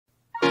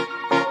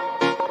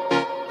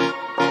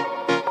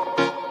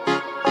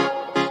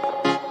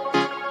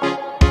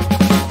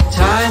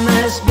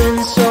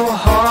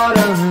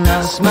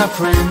my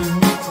friend.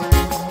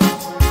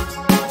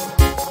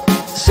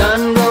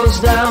 Sun goes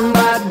down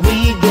but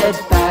we get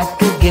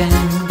back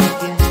again.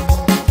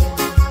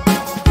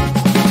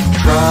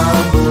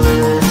 Trouble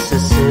is a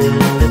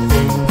silly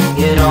thing,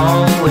 it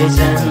always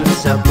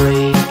ends up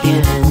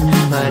breaking,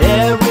 but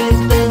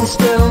everything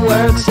still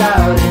works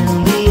out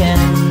in the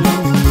end.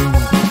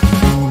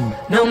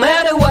 No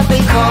matter what they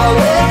call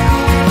it,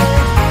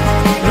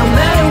 no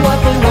matter what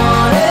they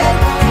want it,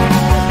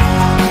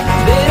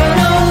 they don't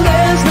know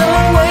there's no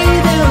way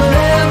they'll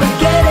ever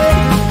get it.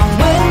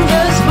 Wind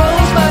just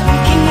blows but we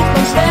keep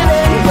on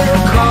standing.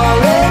 We'll call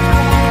it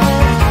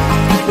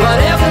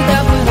whatever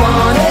that we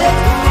want it.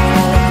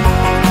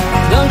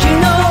 Don't you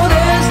know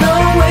there's no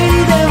way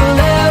they will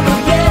ever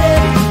get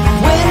it.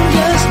 Wind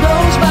just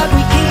blows but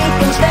we keep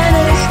on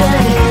standing,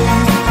 standing.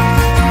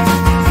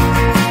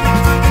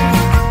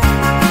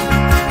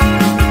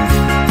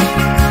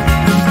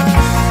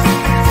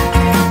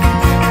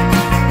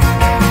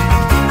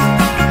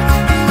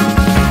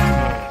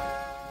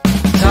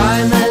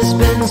 Time has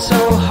been so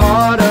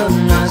hard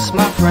on us,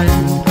 my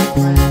friend,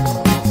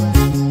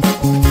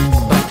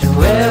 but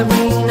through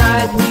every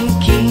night we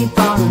keep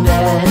on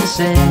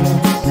dancing.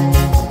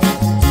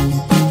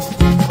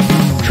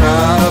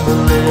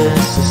 Trouble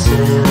is a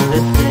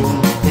silly thing,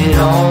 it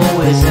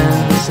always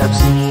ends up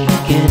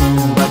sneaking,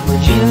 but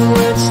with you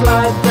it's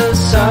like the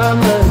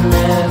summer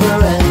never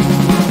ends.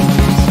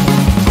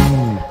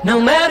 No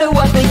matter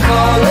what they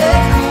call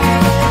it,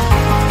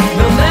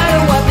 no matter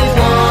what they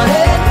want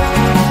it,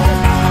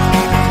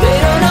 they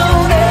don't know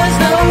there's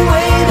no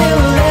way they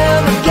will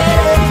ever get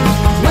it.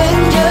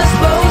 Wind just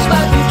blows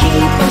but we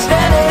keep on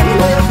standing.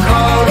 We'll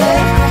call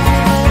it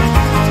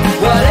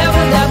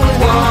whatever that we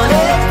want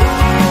it.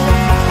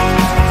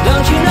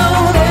 Don't you know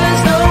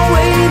there's no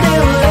way they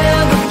will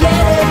ever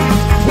get it.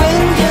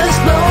 Wind just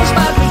blows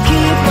but we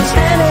keep on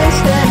standing,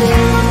 standing.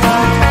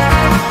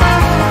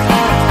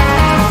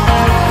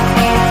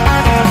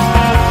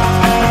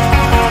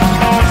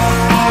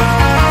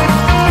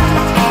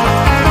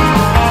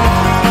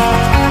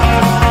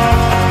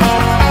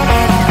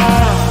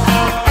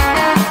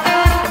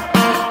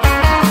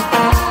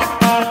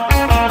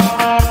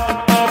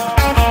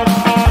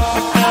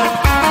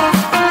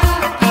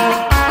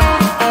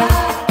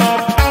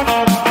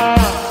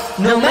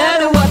 No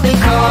matter what they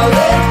call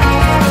it,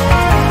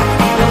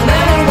 no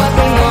matter what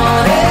they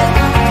want it,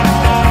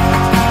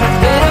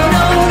 they don't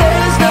know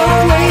there's no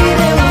way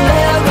they will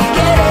ever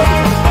get it.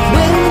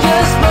 Wind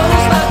just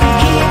blows but we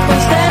keep on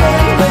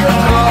standing. We'll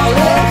call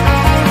it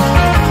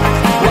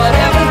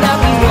whatever that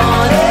we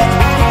want it.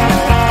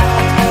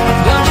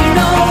 Don't you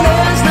know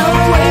there's no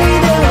way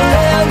they will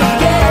ever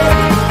get it.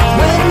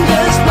 Wind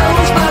just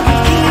blows but we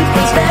keep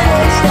on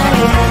standing,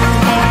 standing.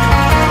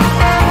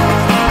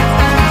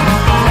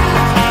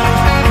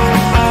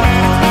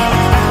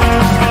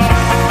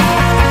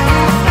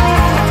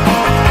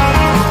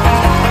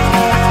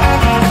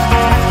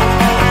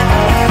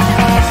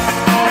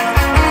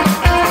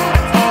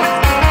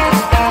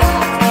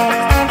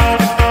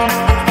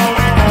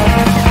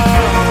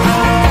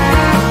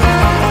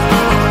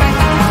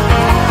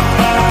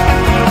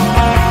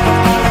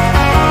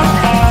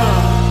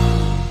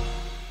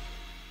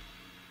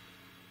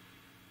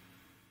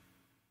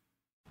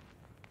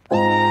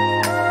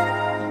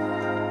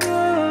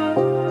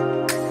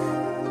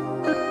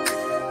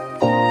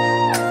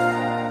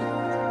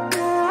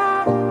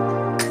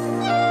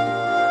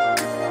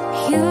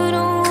 You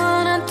don't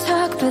wanna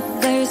talk, but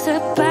there's a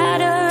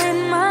battle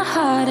in my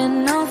heart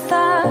and no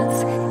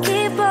thoughts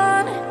keep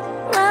on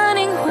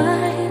running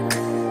wild.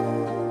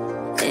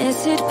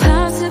 Is it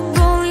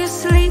possible you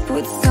sleep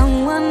with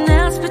someone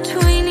else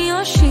between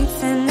your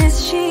sheets, and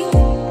is she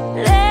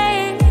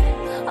laying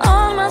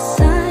on my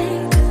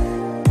side?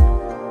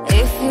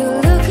 If you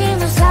look in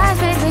those eyes,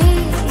 baby,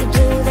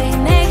 do they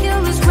make you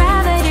lose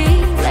gravity?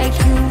 Like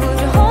you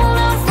would hold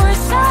on for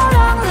so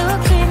long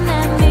looking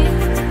at me.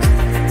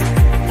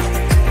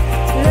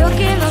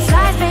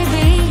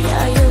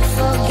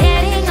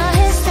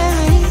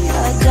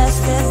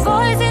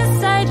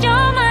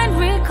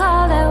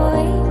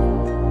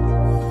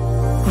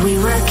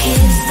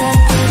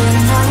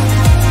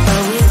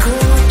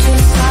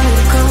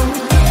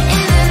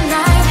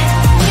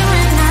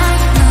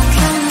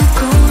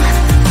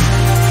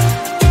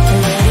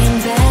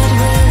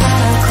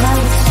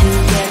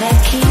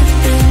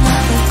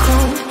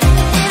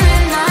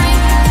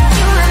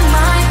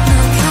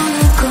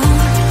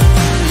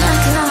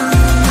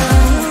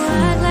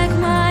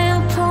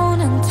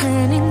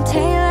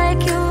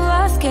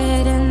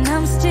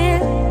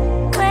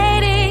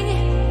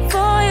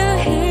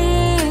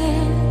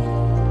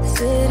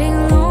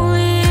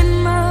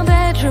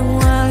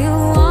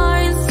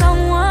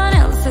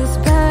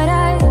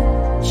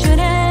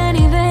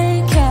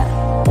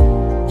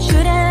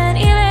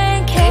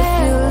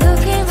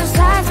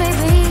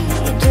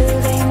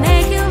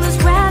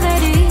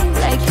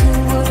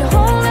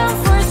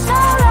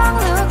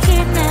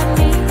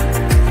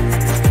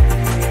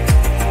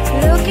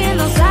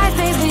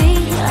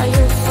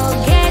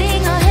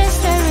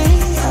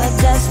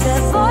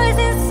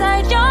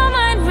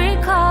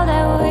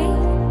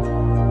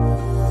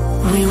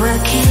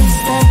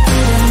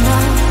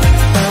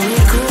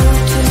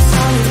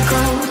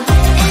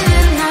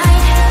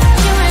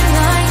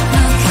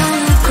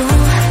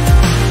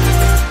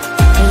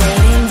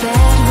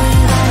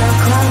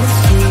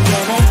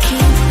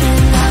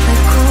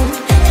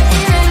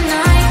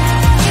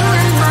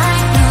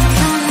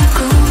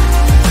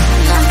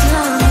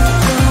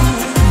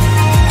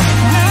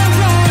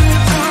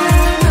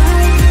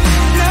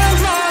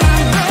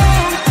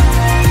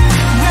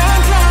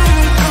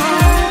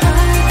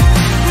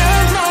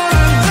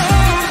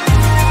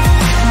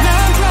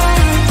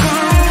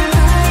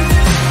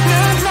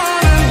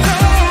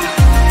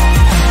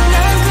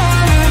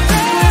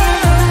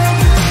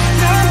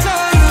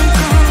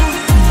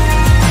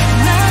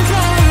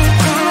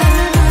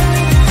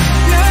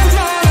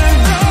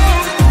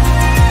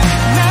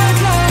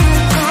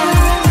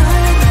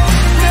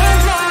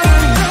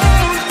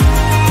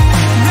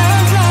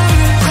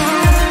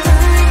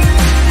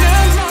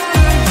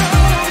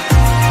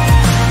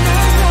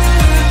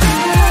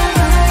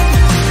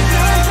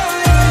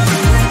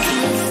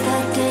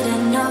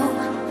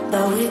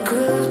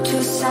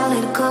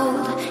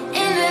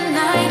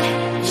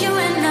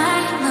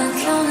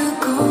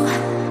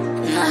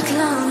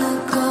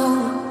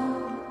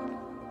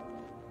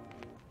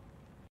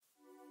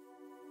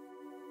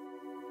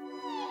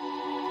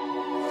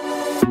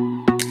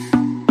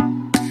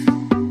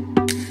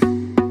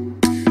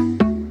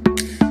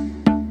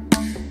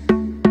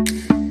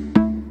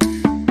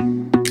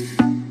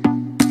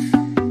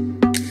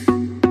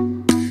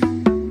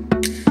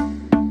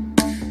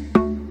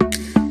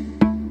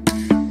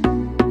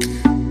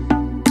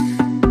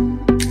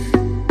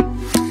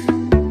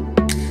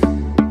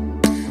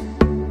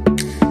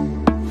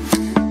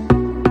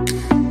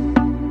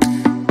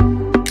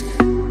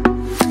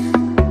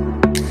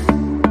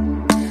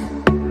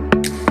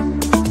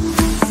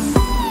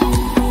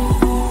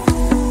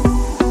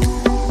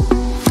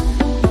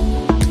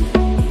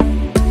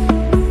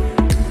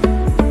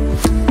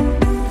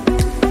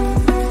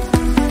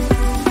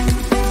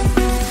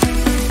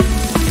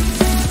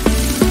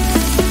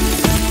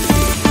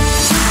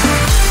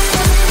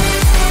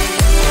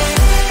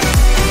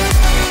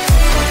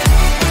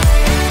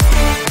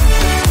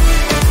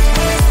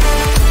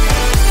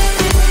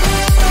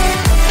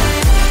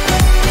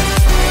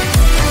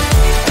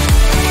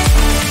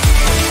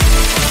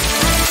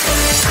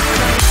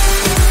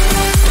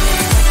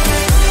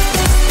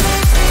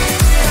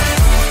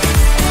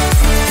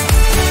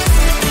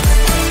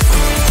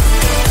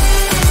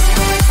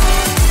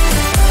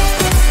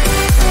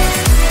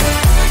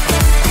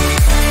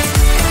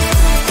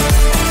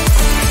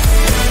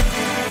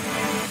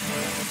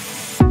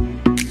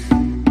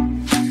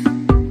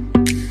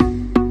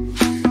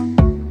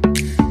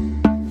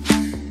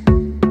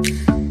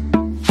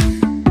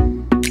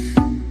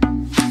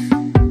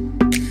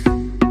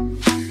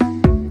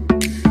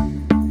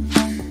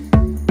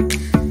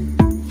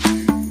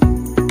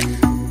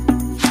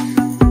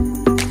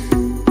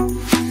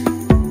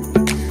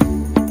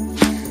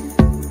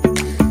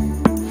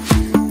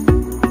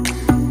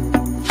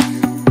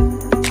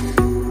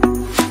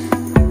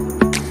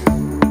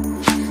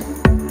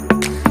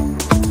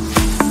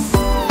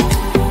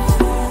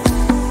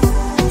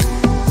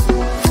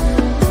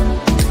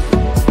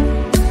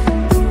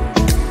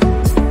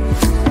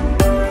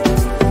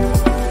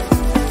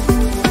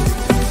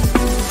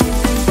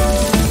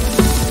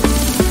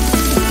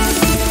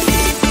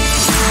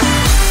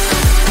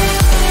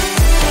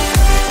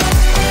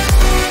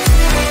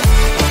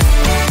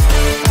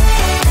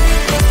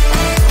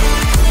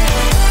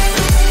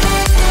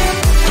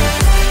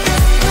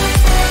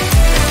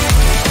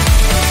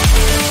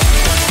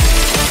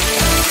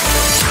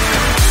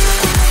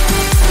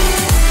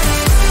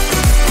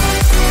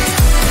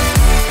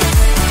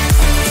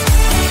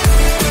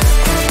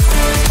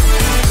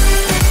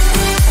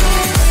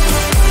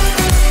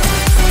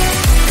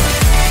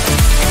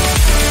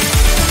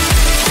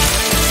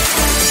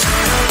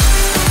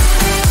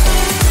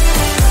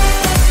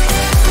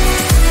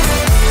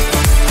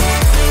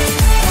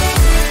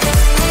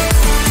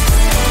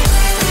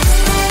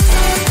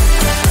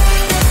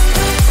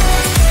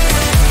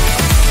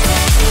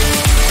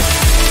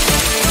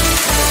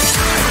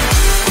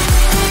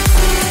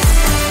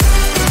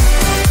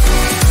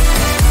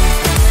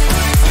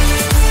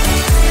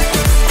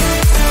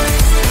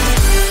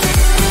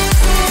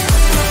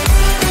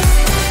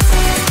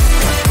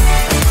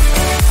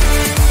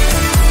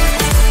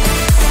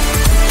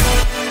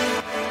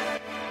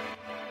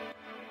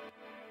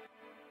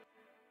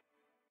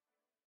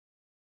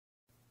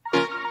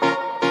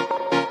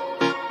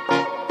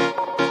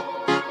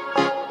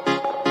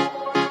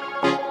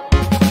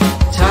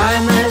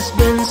 has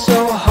been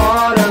so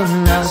hard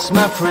on us,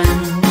 my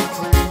friend.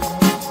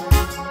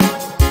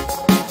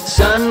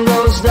 Sun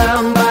goes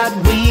down but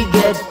we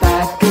get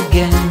back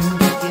again.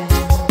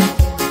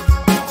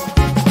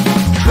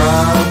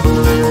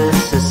 Trouble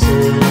is a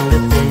silly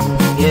thing,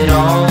 it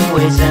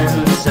always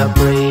ends up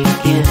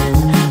breaking in,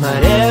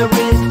 but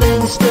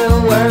everything still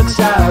works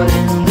out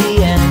in the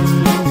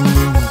end.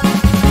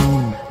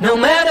 No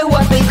matter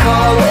what they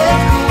call it,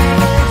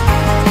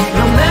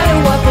 no matter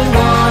what they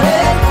want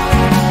it,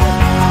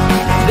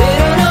 they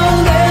don't know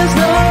there's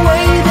no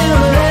way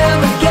they'll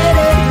ever get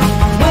it.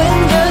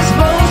 Wind just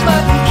blows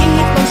but we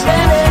keep on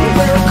standing.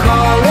 We'll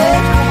call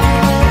it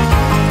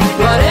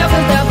whatever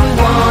that we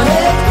want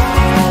it.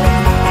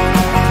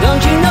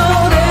 Don't you know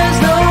there's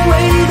no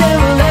way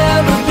they'll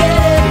ever get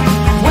it.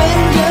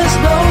 Wind just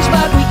blows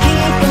but we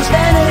keep on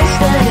standing,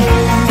 standing.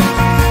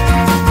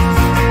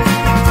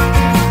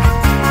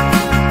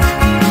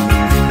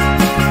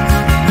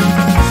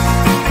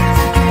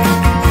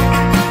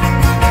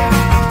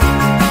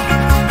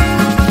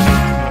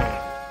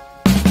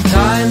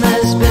 Time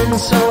has been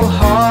so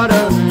hard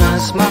on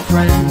us, my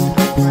friend,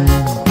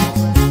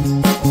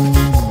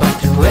 but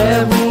through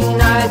every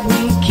night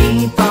we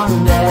keep on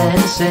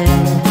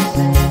dancing.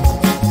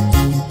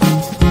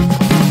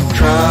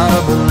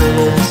 Trouble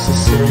is a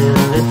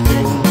silly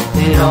thing,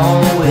 it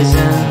always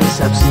ends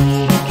up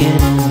sneaking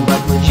in,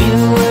 but with you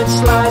it's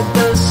like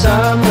the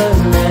summer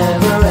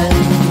never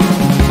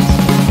ends.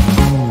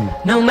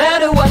 No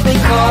matter what they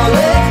call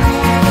it,